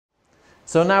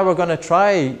So now we're going to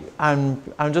try,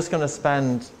 I'm just going to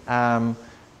spend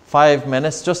 5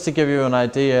 minutes just to give you an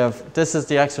idea of, this is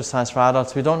the exercise for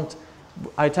adults.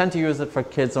 I tend to use it for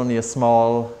kids only a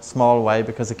small way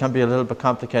because it can be a little bit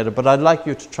complicated, but I'd like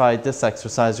you to try this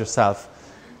exercise yourself.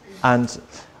 And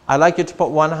I'd like you to put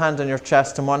one hand on your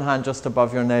chest and one hand just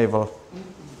above your navel.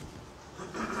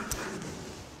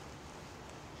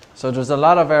 So there's a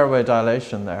lot of airway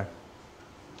dilation there.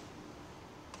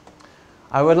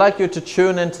 I would like you to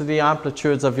tune into the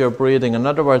amplitudes of your breathing. In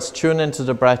other words, tune into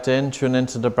the breath in, tune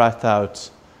into the breath out.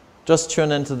 Just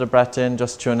tune into the breath in,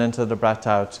 just tune into the breath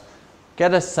out.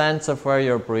 Get a sense of where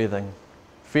you're breathing.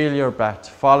 Feel your breath,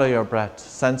 follow your breath,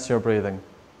 sense your breathing.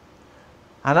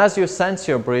 And as you sense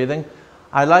your breathing,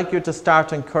 I'd like you to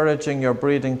start encouraging your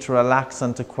breathing to relax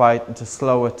and to quiet and to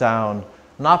slow it down.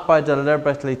 Not by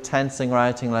deliberately tensing or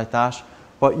anything like that,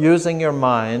 but using your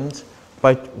mind.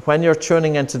 When you're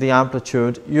tuning into the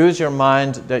amplitude, use your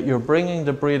mind that you're bringing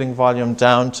the breathing volume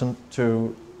down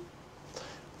to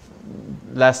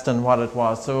less than what it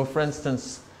was. So for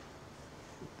instance,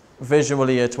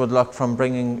 visually it would look from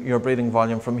bringing your breathing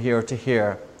volume from here to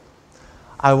here.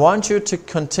 I want you to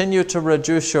continue to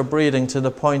reduce your breathing to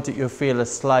the point that you feel a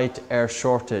slight air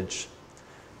shortage.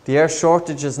 The air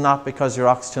shortage is not because your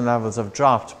oxygen levels have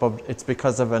dropped, but it's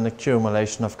because of an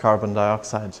accumulation of carbon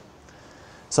dioxide.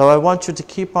 So I want you to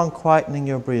keep on quietening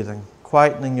your breathing,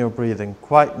 quietening your breathing,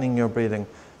 quietening your breathing,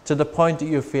 to the point that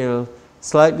you feel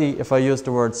slightly, if I use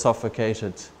the word,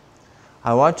 suffocated.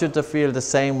 I want you to feel the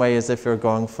same way as if you're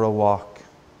going for a walk.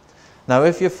 Now,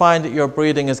 if you find that your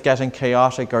breathing is getting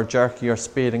chaotic or jerky or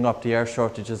speeding up, the air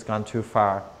shortage has gone too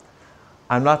far.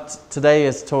 Today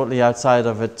is totally outside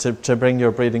of it to bring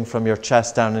your breathing from your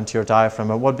chest down into your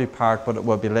diaphragm. It would be part, but it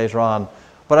will be later on.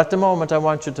 But at the moment, I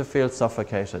want you to feel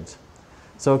suffocated.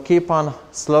 So keep on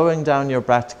slowing down your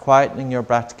breath, quietening your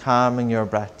breath, calming your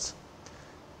breath.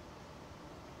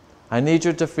 I need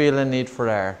you to feel a need for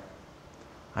air.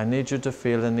 I need you to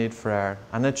feel a need for air.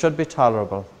 And it should be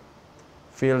tolerable.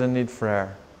 Feel the need for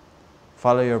air.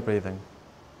 Follow your breathing.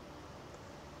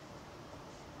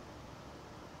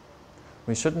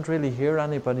 We shouldn't really hear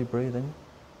anybody breathing.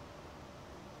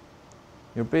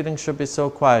 Your breathing should be so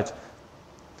quiet.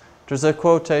 There's a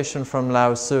quotation from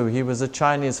Lao Tzu. He was a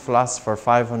Chinese philosopher,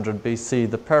 500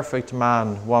 BC. The perfect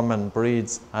man, woman,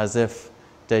 breathes as if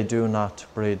they do not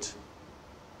breathe.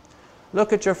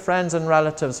 Look at your friends and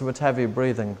relatives with heavy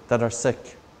breathing that are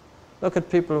sick. Look at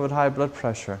people with high blood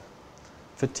pressure,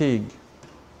 fatigue.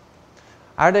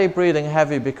 Are they breathing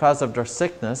heavy because of their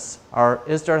sickness, or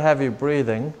is their heavy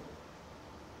breathing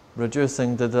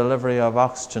reducing the delivery of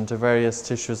oxygen to various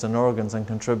tissues and organs and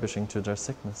contributing to their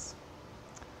sickness?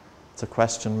 It's a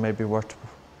question maybe worth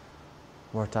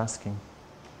asking.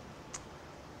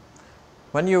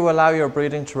 When you allow your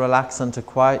breathing to relax and to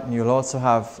quieten, you'll also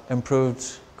have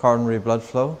improved coronary blood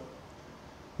flow.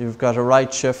 You've got a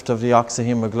right shift of the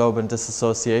oxyhemoglobin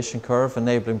dissociation curve,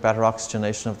 enabling better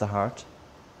oxygenation of the heart.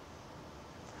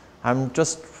 I'm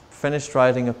just finished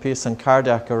writing a piece on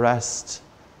cardiac arrest,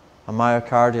 a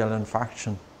myocardial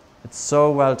infarction. It's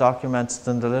so well documented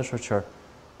in the literature.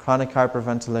 Chronic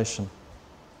hyperventilation.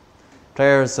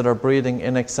 Players that are breathing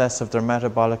in excess of their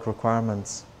metabolic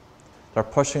requirements. They're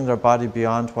pushing their body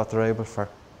beyond what they're able for.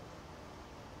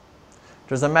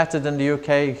 There's a method in the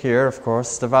UK here, of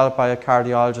course, developed by a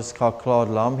cardiologist called Claude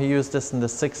Lum. He used this in the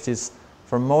 60s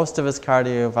for most of his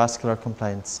cardiovascular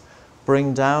complaints.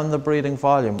 Bring down the breathing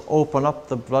volume, open up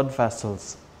the blood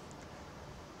vessels.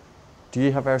 Do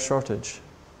you have air shortage?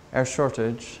 Air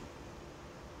shortage?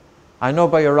 I know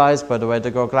by your eyes, by the way,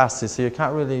 they go glassy, so you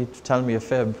can't really tell me a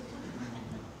fib.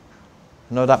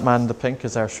 I know that man in the pink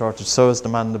is air shortage, so is the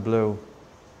man in the blue.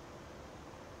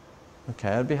 Okay,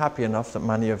 I'd be happy enough that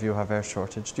many of you have air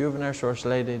shortage. Do you have an air shortage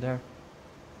lady there?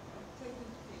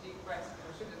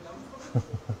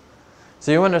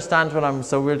 So you understand what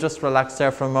so we'll just relax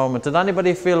there for a moment. Did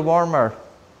anybody feel warmer?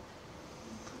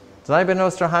 Did anybody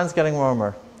notice their hands getting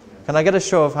warmer? Can I get a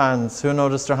show of hands? Who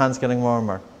noticed their hands getting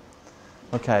warmer?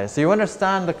 Okay, so you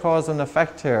understand the cause and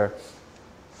effect here.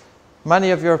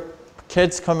 Many of your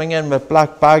kids coming in with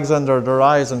black bags under their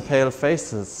eyes and pale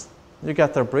faces. You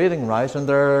get their breathing right and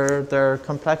their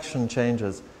complexion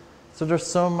changes. So there's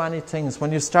so many things.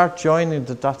 When you start joining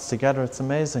the dots together, it's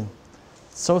amazing.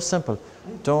 It's so simple.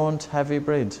 Don't heavy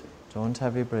breathe. Don't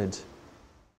heavy breathe.